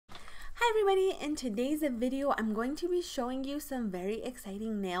Hi everybody, in today's video I'm going to be showing you some very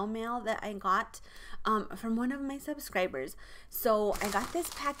exciting nail mail that I got from one of my subscribers. So I got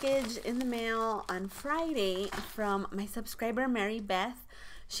this package in the mail on Friday from my subscriber Mary Beth.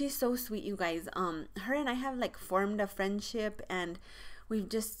 She's so sweet, you guys. Her and I have like formed a friendship, and we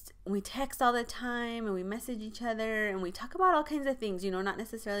text all the time, and we message each other, and we talk about all kinds of things, you know, not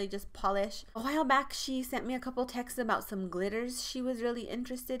necessarily just polish. A while back she sent me a couple texts about some glitters she was really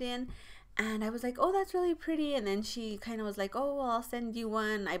interested in, and I was like, oh, that's really pretty. And then she kind of was like, oh, well, I'll send you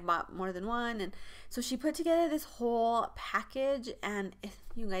one. I bought more than one. And so she put together this whole package, and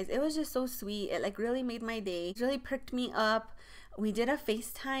you guys, it was just so sweet. It like really made my day. It really perked me up. We did a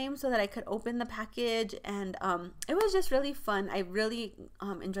FaceTime so that I could open the package, and it was just really fun. I really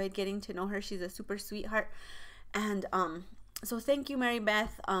enjoyed getting to know her. She's a super sweetheart. And so thank you, Mary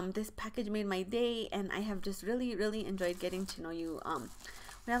Beth. This package made my day, and I have just really enjoyed getting to know you.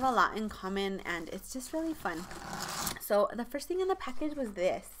 We have a lot in common, and it's just really fun. So the first thing in the package was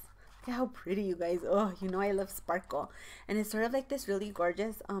this. Look at how pretty, you guys. Oh, you know I love sparkle. And it's sort of like this really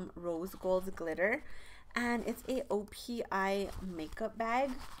gorgeous rose gold glitter. And it's a OPI makeup bag.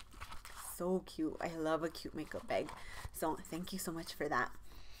 So cute. I love a cute makeup bag. So thank you so much for that.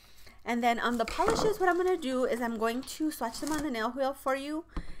 And then the polishes, what I'm going to do is I'm going to swatch them on the nail wheel for you.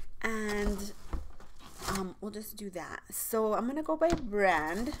 And we'll just do that. So I'm going to go by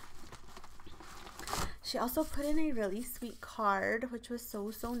brand. She also put in a really sweet card, which was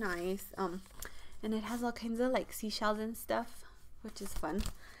so nice. And it has all kinds of like seashells and stuff, which is fun.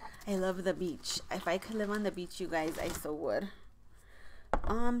 I love the beach. If I could live on the beach, you guys, I so would.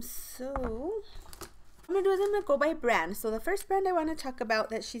 So what I'm gonna do is I'm gonna go by brand. So the first brand I want to talk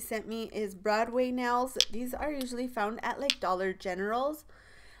about that she sent me is Broadway nails. These are usually found at like Dollar Generals.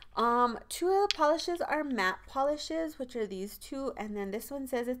 Two of the polishes are matte polishes, which are these two, and then this one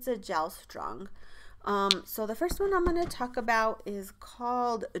says it's a gel strong. So the first one I'm gonna talk about is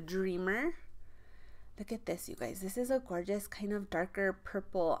called Dreamer. Look at this, you guys. This is a gorgeous kind of darker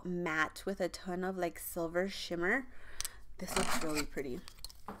purple matte with a ton of like silver shimmer. This looks really pretty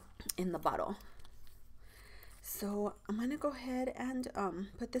in the bottle. So I'm gonna go ahead and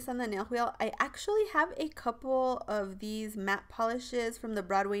put this on the nail wheel. I actually have a couple of these matte polishes from the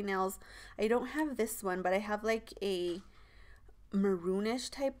Broadway nails. I don't have this one, but I have like a maroonish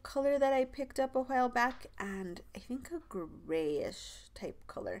type color that I picked up a while back, and I think a grayish type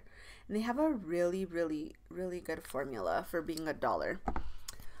color. And they have a really good formula for being $1.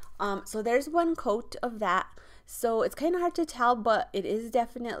 So there's one coat of that. So it's kind of hard to tell, but it is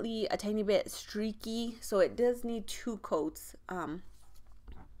definitely a tiny bit streaky. So it does need 2 coats. So I'm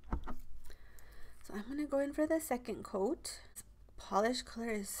going to go in for the second coat. This polish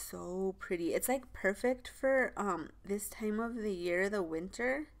color is so pretty. It's like perfect for this time of the year, the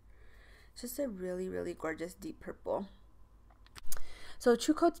winter. It's just a really gorgeous deep purple. So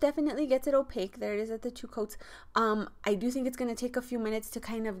 2 coats definitely gets it opaque. There it is at the 2 coats. I do think it's going to take a few minutes to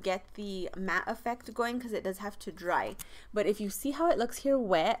kind of get the matte effect going, because it does have to dry. But if you see how it looks here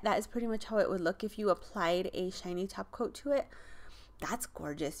wet, that is pretty much how it would look if you applied a shiny top coat to it. That's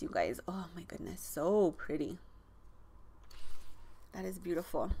gorgeous, you guys. Oh my goodness, so pretty. That is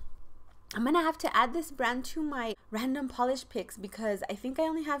beautiful. I'm going to have to add this brand to my random polish picks, because I think I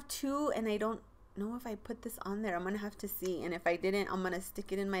only have 2, and I don't know if I put this on there. I'm gonna have to see, and if I didn't, I'm gonna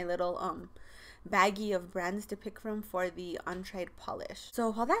stick it in my little baggie of brands to pick from for the untried polish.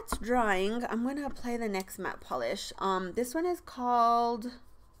 So while that's drying, I'm gonna apply the next matte polish. This one is called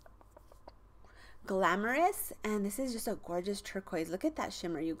Glamerous, and this is just a gorgeous turquoise. Look at that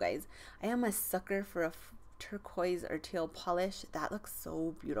shimmer, you guys. I am a sucker for a turquoise or teal polish. That looks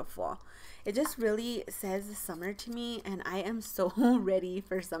so beautiful. It just really says summer to me, and I am so ready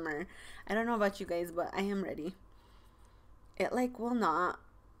for summer. I don't know about you guys, but I am ready. It like will not,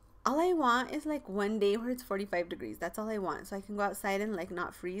 all I want is like one day where it's 45 degrees. That's all I want, so I can go outside and like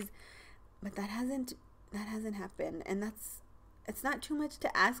not freeze. But that hasn't happened, and it's not too much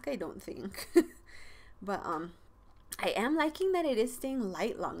to ask, I don't think. But I am liking that it is staying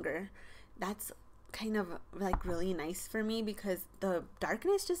light longer. That's kind of like really nice for me, because the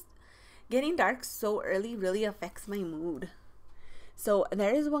darkness, just getting dark so early, really affects my mood. So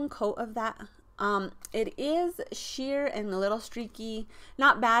there is 1 coat of that. It is sheer and a little streaky.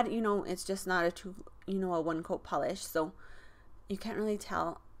 Not bad, you know, it's just not a 1 coat polish, so you can't really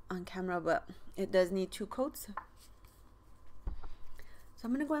tell on camera, but it does need 2 coats. So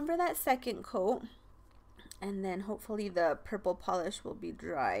I'm gonna go in for that second coat, and then hopefully the purple polish will be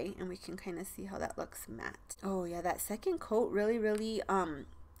dry and we can kind of see how that looks matte. Oh yeah, that second coat really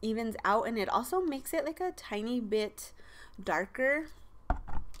evens out, and it also makes it like a tiny bit darker.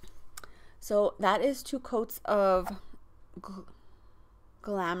 So that is 2 coats of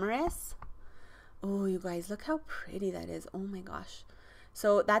Glamerous. Oh, you guys, look how pretty that is. Oh my gosh.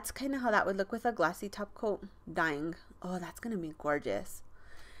 So that's kind of how that would look with a glossy top coat. Dying. Oh, that's going to be gorgeous.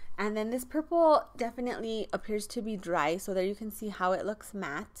 And then this purple definitely appears to be dry. So there you can see how it looks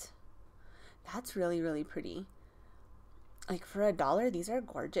matte. That's really, really pretty. Like for $1, these are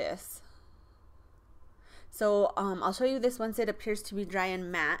gorgeous. So I'll show you this once it appears to be dry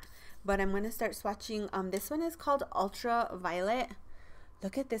and matte. But I'm going to start swatching. This one is called Ultraviolet.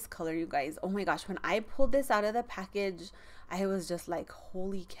 Look at this color, you guys. Oh my gosh, when I pulled this out of the package, I was just like,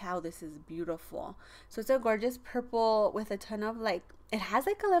 holy cow, this is beautiful. So it's a gorgeous purple with a ton of like, it has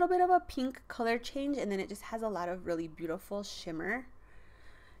like a little bit of a pink color change, and then it just has a lot of really beautiful shimmer.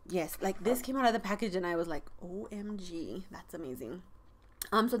 Yes, like this came out of the package and I was like, OMG, that's amazing.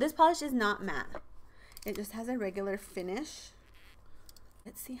 So this polish is not matte. It just has a regular finish.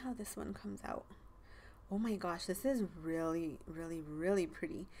 Let's see how this one comes out. Oh my gosh, this is really, really, really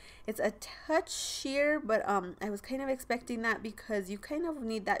pretty. It's a touch sheer, but I was kind of expecting that because you kind of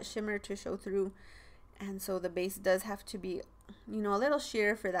need that shimmer to show through. And so the base does have to be, you know, a little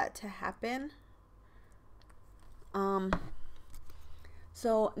sheer for that to happen.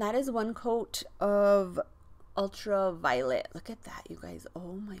 So that is 1 coat of Ultraviolet. Look at that, you guys.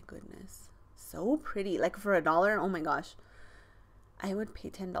 Oh my goodness. So pretty. Like for $1, oh my gosh. I would pay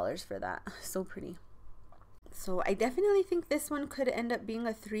 $10 for that. So pretty. So I definitely think this one could end up being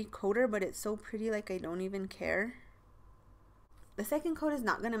a 3-coater, but it's so pretty, like I don't even care. The second coat is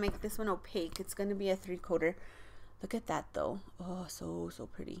not going to make this one opaque. It's going to be a 3-coater. Look at that though. Oh, so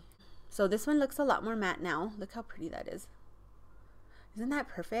pretty. So this one looks a lot more matte now. Look how pretty that is. Isn't that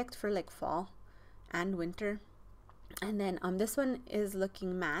perfect for like fall and winter? And then this one is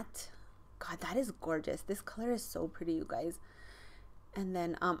looking matte. God, that is gorgeous. This color is so pretty, you guys. And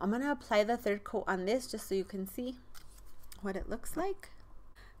then I'm going to apply the 3rd coat on this just so you can see what it looks like.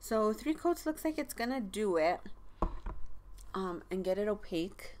 So 3 coats looks like it's going to do it and get it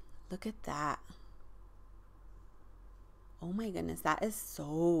opaque. Look at that. Oh my goodness, that is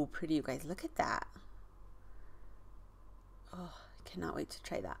so pretty, you guys. Look at that. Oh, I cannot wait to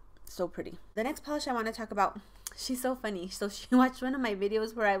try that. So pretty. The next polish I want to talk about, she's so funny. So she watched one of my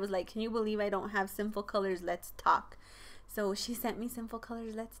videos where I was like, can you believe I don't have Sinful Colors Let's Talk? So she sent me Sinful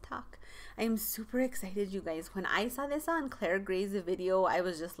Colors Let's Talk. I am super excited, you guys. When I saw this on Claire Gray's video, I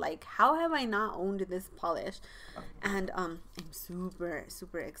was just like, how have I not owned this polish? And I'm super,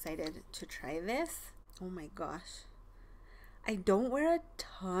 super excited to try this. Oh my gosh. I don't wear a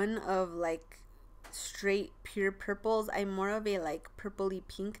ton of like straight pure purples. I'm more of a like purpley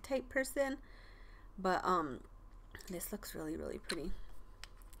pink type person. But this looks really, really pretty.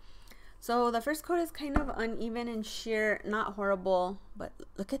 So the first coat is kind of uneven and sheer, not horrible, but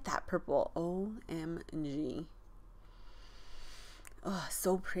look at that purple. OMG. Oh,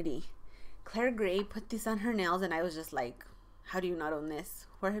 so pretty. Claire Gray put this on her nails and I was just like, how do you not own this?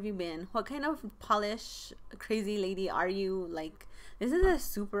 Where have you been? What kind of polish crazy lady are you? Like, this is a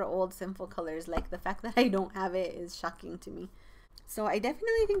super old Sinful Colors. Like, the fact that I don't have it is shocking to me. So I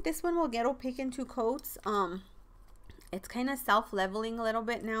definitely think this one will get opaque in 2 coats. It's kind of self-leveling a little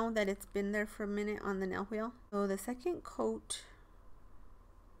bit now that it's been there for a minute on the nail wheel. So the second coat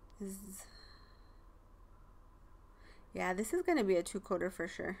is, yeah, this is going to be a 2-coater for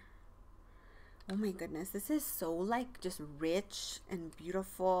sure. Oh my goodness, this is so like just rich and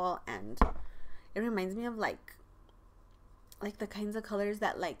beautiful, and it reminds me of like the kinds of colors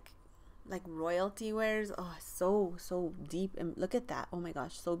that like royalty wears. Oh, so deep, and look at that. Oh my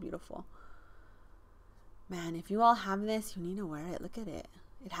gosh, so beautiful. Man, if you all have this, you need to wear it. Look at it.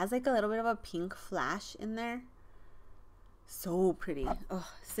 It has like a little bit of a pink flash in there. So pretty. Oh,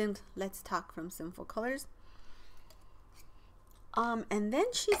 Let's Talk from Sinful Colors. And then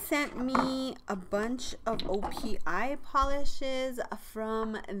she sent me a bunch of OPI polishes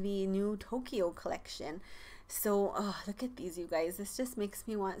from the new Tokyo collection. So, oh, look at these, you guys. This just makes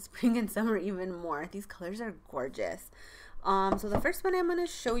me want spring and summer even more. These colors are gorgeous. So the first one I'm going to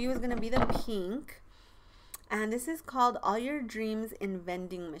show you is going to be the pink. And this is called All Your Dreams in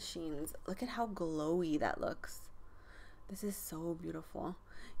Vending Machines. Look at how glowy that looks. This is so beautiful.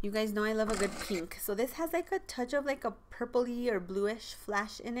 You guys know I love a good pink. So this has like a touch of like a purpley or bluish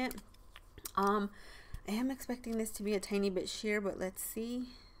flash in it. I am expecting this to be a tiny bit sheer, but let's see.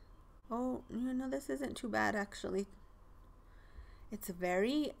 Oh, you know, this isn't too bad actually. It's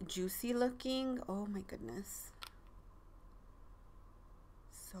very juicy looking. Oh my goodness.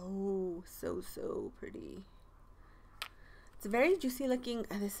 So pretty. It's very juicy looking.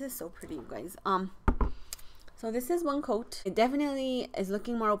 This is so pretty, you guys. So this is one coat. It definitely is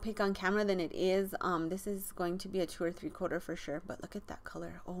looking more opaque on camera than it is. This is going to be a 2 or 3 coater for sure, but look at that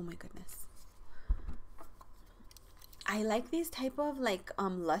color. Oh my goodness. I like these type of like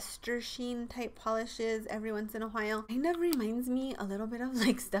luster sheen type polishes every once in a while. Kind of reminds me a little bit of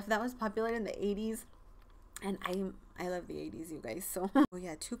like stuff that was popular in the 80s, and I love the 80s, you guys. So oh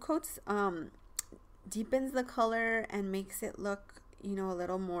yeah, 2 coats deepens the color and makes it look, you know, a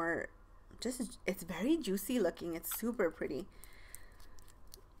little more just, it's very juicy looking. It's super pretty.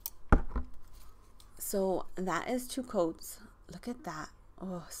 So that is 2 coats. Look at that.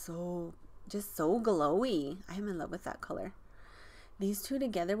 Oh, so just so glowy. I am in love with that color. These 2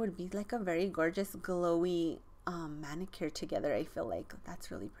 together would be like a very gorgeous glowy manicure together. I feel like that's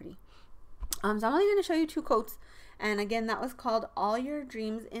really pretty. So I'm only going to show you 2 coats, and again, that was called All Your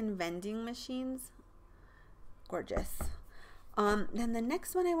Dreams in Vending Machines. Gorgeous. Then the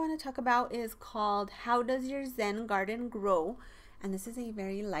next one I want to talk about is called How Does Your Zen Garden Grow? And this is a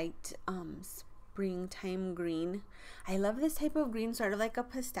very light springtime green. I love this type of green, sort of like a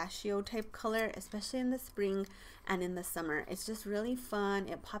pistachio type color, especially in the spring and in the summer. It's just really fun.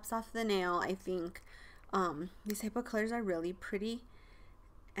 It pops off the nail, I think. These type of colors are really pretty.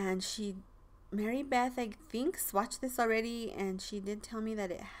 And Mary Beth, I think, swatched this already, and she did tell me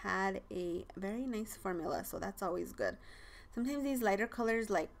that it had a very nice formula, so that's always good. Sometimes these lighter colors,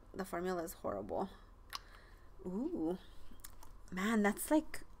 like, the formula is horrible. Ooh, man, that's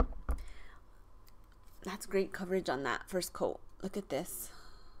great coverage on that first coat. Look at this.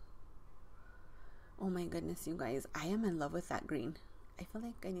 Oh my goodness, you guys, I am in love with that green. I feel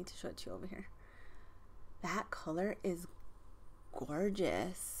like I need to show it to you over here. That color is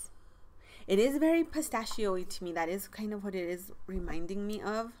gorgeous. It is very pistachio-y to me. That is kind of what it is reminding me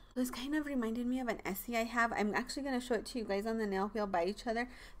of. This kind of reminded me of an Essie I have. I'm actually going to show it to you guys on the nail wheel by each other.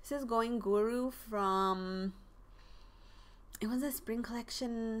 This is Going Guru from, it was a spring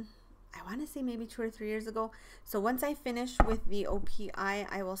collection, I want to say maybe 2 or 3 years ago. So once I finish with the OPI,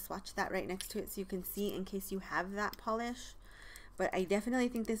 I will swatch that right next to it so you can see in case you have that polish. But I definitely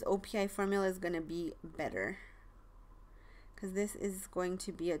think this OPI formula is going to be better, because this is going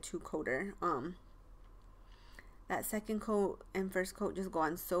to be a 2-coater. That second coat and first coat just go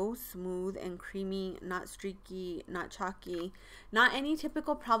on so smooth and creamy, not streaky, not chalky, not any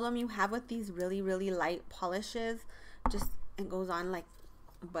typical problem you have with these really, really light polishes. Just, it goes on like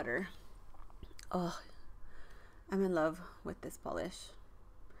butter. Oh, I'm in love with this polish.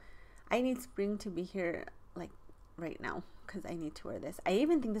 I need spring to be here like right now, because I need to wear this. I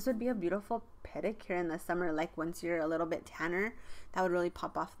even think this would be a beautiful pedicure in the summer, like once you're a little bit tanner. That would really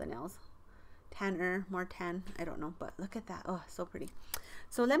pop off the nails. Tanner, more tan, I don't know, but look at that. Oh, so pretty.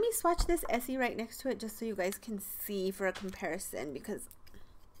 So let me swatch this Essie right next to it just so you guys can see for a comparison, because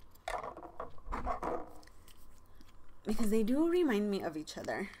they do remind me of each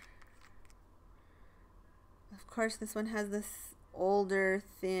other. Of course, this one has this older,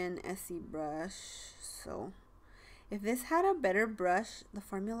 thin Essie brush, so if this had a better brush, the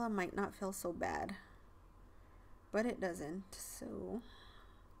formula might not feel so bad, but it doesn't. So,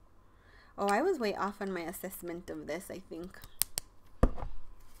 oh, I was way off on my assessment of this, I think.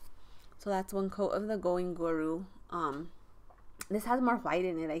 So that's 1 coat of the Going Guru. This has more white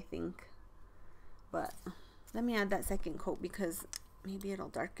in it, I think, but let me add that second coat because maybe it'll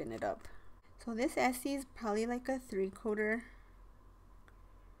darken it up. So this Essie is probably like a 3-coater.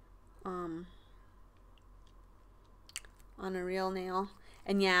 On a real nail.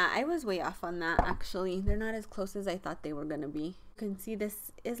 And yeah, I was way off on that actually. They're not as close as I thought they were gonna be. You can see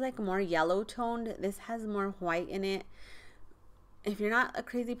this is like more yellow toned. This has more white in it. If you're not a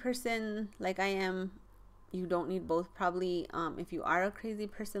crazy person like I am, you don't need both probably. If you are a crazy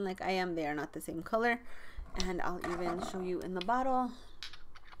person like I am, they are not the same color. And I'll even show you in the bottle.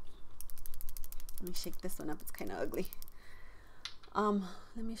 Let me shake this one up, it's kind of ugly.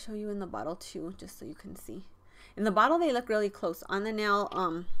 Let me show you in the bottle too, just so you can see. In the bottle, they look really close. On the nail,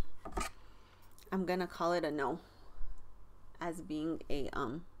 I'm gonna call it a no, as being a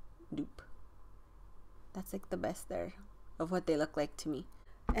dupe. That's like the best there of what they look like to me.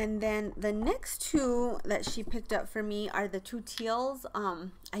 And then the next 2 that she picked up for me are the 2 teals.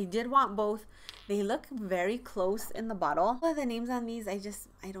 I did want both. They look very close in the bottle. All of the names on these, I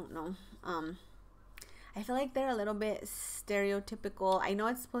don't know. I feel like they're a little bit stereotypical. I know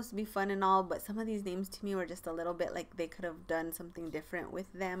it's supposed to be fun and all, but some of these names to me were just a little bit like they could have done something different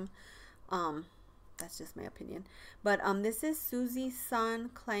with them. That's just my opinion. But this is Suzi-San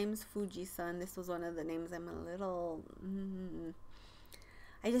Climbs Fuji-San. This was one of the names I'm a little...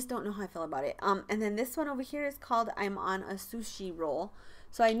 I just don't know how I feel about it. And then this one over here is called I'm on a Sushi Roll.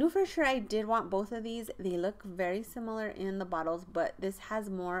 So I knew for sure I did want both of these. They look very similar in the bottles, but this has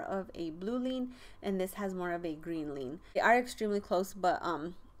more of a blue lean and this has more of a green lean. They are extremely close, but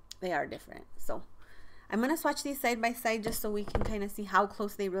they are different. So I'm going to swatch these side by side just so we can kind of see how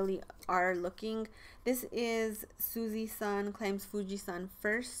close they really are looking. This is Suzi-San claims Fuji-San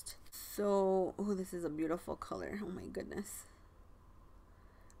first. So, oh, this is a beautiful color. Oh my goodness.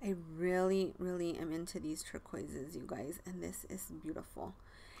 I really, really am into these turquoises, you guys, and this is beautiful.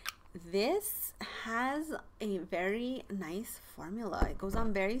 This has a very nice formula. It goes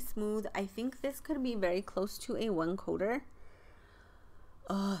on very smooth. I think this could be very close to a one coater.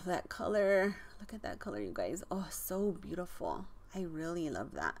 Oh, that color. Look at that color, you guys. Oh, so beautiful. I really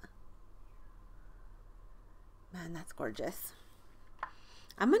love that. Man, that's gorgeous.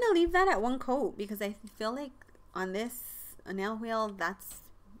 I'm going to leave that at one coat because I feel like on this nail wheel, that's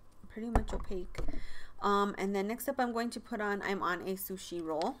pretty much opaque. And then next up I'm going to put on, I'm on a Sushi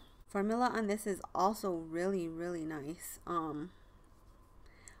roll. Formula on this is also really, really nice. On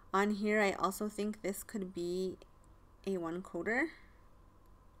here, I also think this could be a one coater.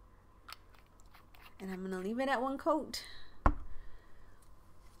 And I'm going to leave it at one coat.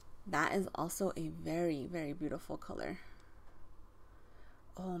 That is also a very, very beautiful color.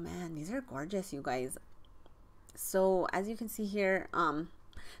 Oh man, these are gorgeous, you guys. So as you can see here,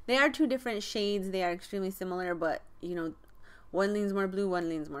 they are two different shades. They are extremely similar, but you know, one leans more blue, one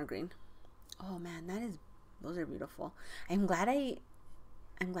leans more green. Oh man, those are beautiful. I'm glad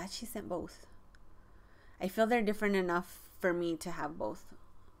she sent both. I feel they're different enough for me to have both.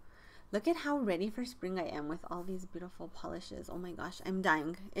 Look at how ready for spring I am with all these beautiful polishes. Oh my gosh, I'm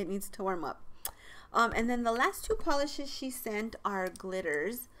dying. It needs to warm up. And then the last two polishes she sent are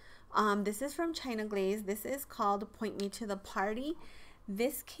glitters. This is from China Glaze. This is called Point Me to the Party.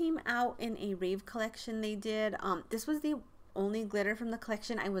 This came out in a rave collection they did. This was the only glitter from the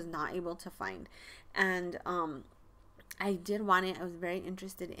collection I was not able to find. And I did want it. I was very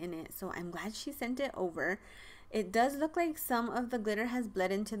interested in it. So I'm glad she sent it over. It does look like some of the glitter has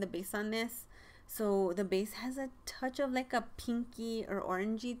bled into the base on this. So the base has a touch of like a pinky or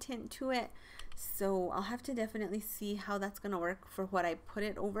orangey tint to it. So I'll have to definitely see how that's going to work for what I put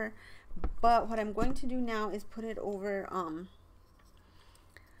it over. But what I'm going to do now is put it over,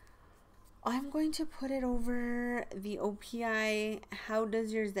 I'm going to put it over the OPI How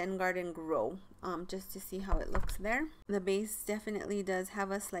Does Your Zen Garden Grow, just to see how it looks there. The base definitely does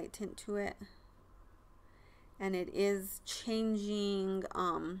have a slight tint to it. And it is changing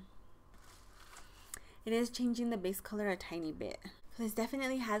the base color a tiny bit. So this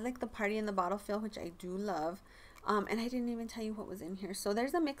definitely has like the party in the bottle feel, which I do love. And I didn't even tell you what was in here. So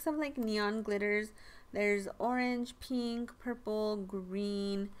there's a mix of like neon glitters. There's orange, pink, purple,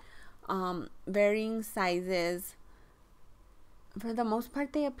 green, varying sizes. For the most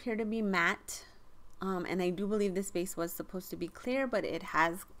part, they appear to be matte. And I do believe this base was supposed to be clear, but it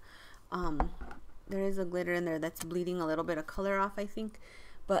has, there is a glitter in there that's bleeding a little bit of color off, I think.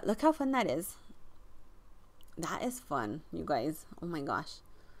 But look how fun that is. That is fun, you guys. Oh my gosh.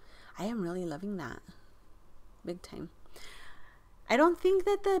 I am really loving that. Big time. I don't think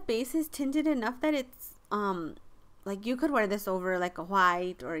that the base is tinted enough that it's, like you could wear this over like a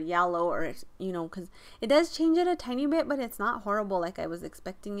white or yellow or, you know, because it does change it a tiny bit, but it's not horrible like I was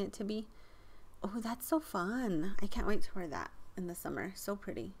expecting it to be. Oh, that's so fun. I can't wait to wear that in the summer. So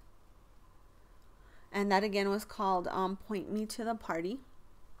pretty. And that again was called Point Me to the Party.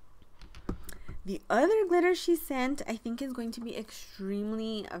 The other glitter she sent, I think, is going to be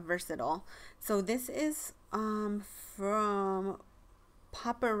extremely versatile. So this is from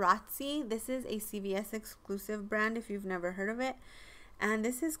Poparatzi. This is a CVS exclusive brand if you've never heard of it. And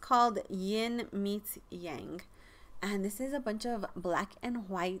this is called Yin Meets Yang. And this is a bunch of black and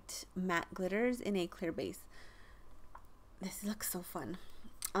white matte glitters in a clear base. This looks so fun.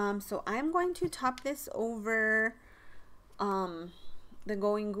 So I'm going to top this over the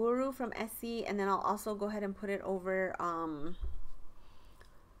Going Guru from Essie, and then I'll also go ahead and put it over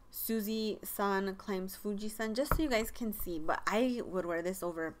Suzi-San claims Fuji-San, just so you guys can see. But I would wear this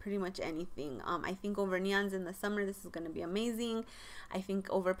over pretty much anything. I think over neons in the summer, this is going to be amazing. I think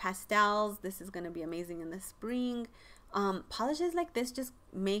over pastels, this is going to be amazing in the spring. Polishes like this just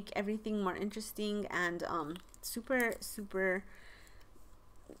make everything more interesting and super, super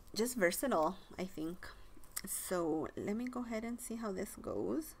just versatile, I think. So let me go ahead and see how this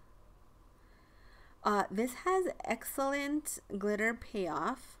goes. This has excellent glitter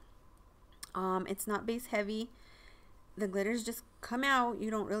payoff. It's not base heavy. The glitters just come out. You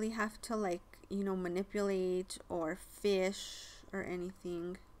don't really have to, like, you know, manipulate or fish or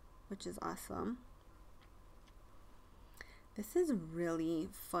anything, which is awesome. This is really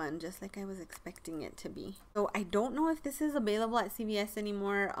fun, just like I was expecting it to be. So I don't know if this is available at CVS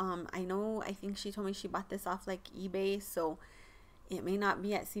anymore. I think she told me she bought this off like eBay, so it may not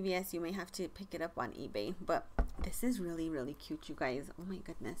be at CVS. You may have to pick it up on eBay, but this is really, really cute, you guys. Oh my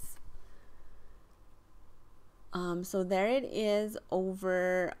goodness. So there it is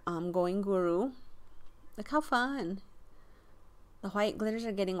over Going Guru. Look how fun. The white glitters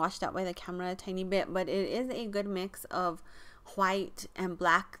are getting washed out by the camera a tiny bit, but it is a good mix of white and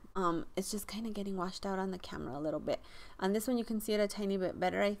black. It's just kind of getting washed out on the camera a little bit. On this one, you can see it a tiny bit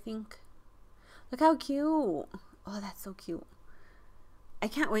better, I think. Look how cute. Oh, that's so cute. I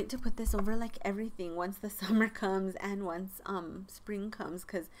can't wait to put this over like everything once the summer comes and once spring comes,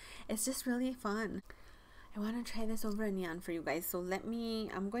 because it's just really fun. I want to try this over a neon for you guys. So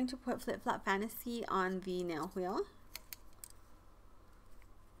I'm going to put Flip Flop Fantasy on the nail wheel.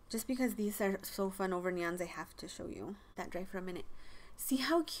 Just because these are so fun over neons, I have to show you. That dry for a minute. See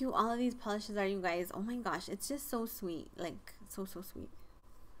how cute all of these polishes are, you guys. Oh my gosh, it's just so sweet. Like, so sweet.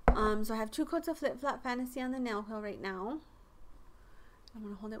 So I have 2 coats of Flip Flop Fantasy on the nail wheel right now. I'm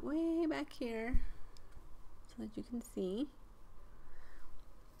going to hold it way back here so that you can see.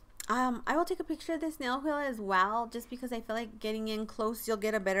 I will take a picture of this nail wheel as well, just because I feel like getting in close, you'll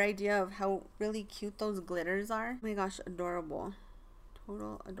get a better idea of how really cute those glitters are. Oh my gosh, adorable.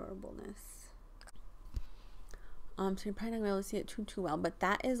 Total adorableness. So you're probably not going to be able to see it too well, but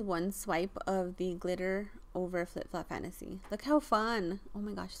that is one swipe of the glitter over Flip Flop Fantasy. Look how fun. Oh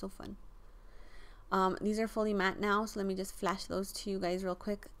my gosh, so fun. These are fully matte now, so let me just flash those to you guys real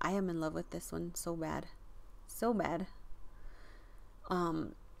quick. I am in love with this one so bad. So bad.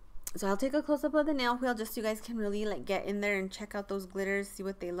 So I'll take a close-up of the nail wheel just so you guys can really like get in there and check out those glitters, see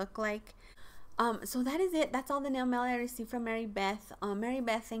what they look like. So that is it. That's all the nail mail I received from Mary Beth. Mary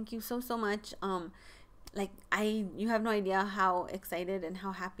Beth, thank you so much. You have no idea how excited and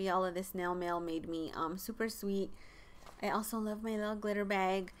how happy all of this nail mail made me. Super sweet. I also love my little glitter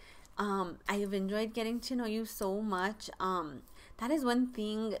bag. I have enjoyed getting to know you so much. That is one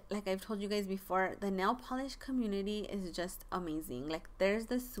thing, like I've told you guys before, the nail polish community is just amazing. Like, there's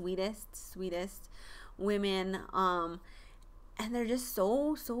the sweetest women, and they're just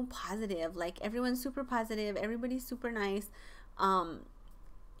so positive. Like, everyone's super positive, everybody's super nice.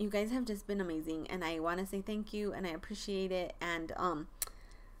 You guys have just been amazing, and I want to say thank you, and I appreciate it. And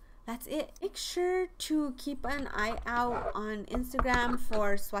that's it. Make sure to keep an eye out on Instagram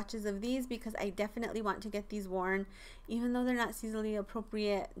for swatches of these, because I definitely want to get these worn, even though they're not seasonally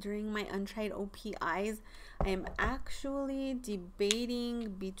appropriate during my untried OPIs. I am actually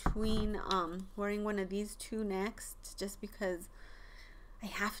debating between wearing one of these 2 next, just because I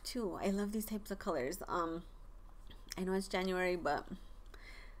have to. I love these types of colors. I know it's January, but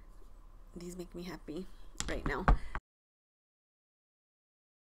these make me happy right now.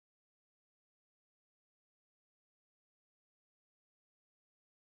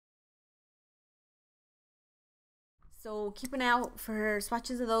 So keep an eye out for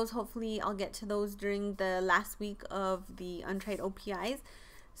swatches of those. Hopefully I'll get to those during the last week of the untried OPIs.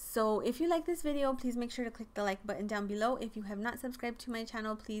 So if you like this video, please make sure to click the like button down below. If you have not subscribed to my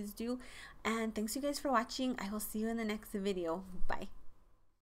channel, please do. And thanks you guys for watching. I will see you in the next video. Bye.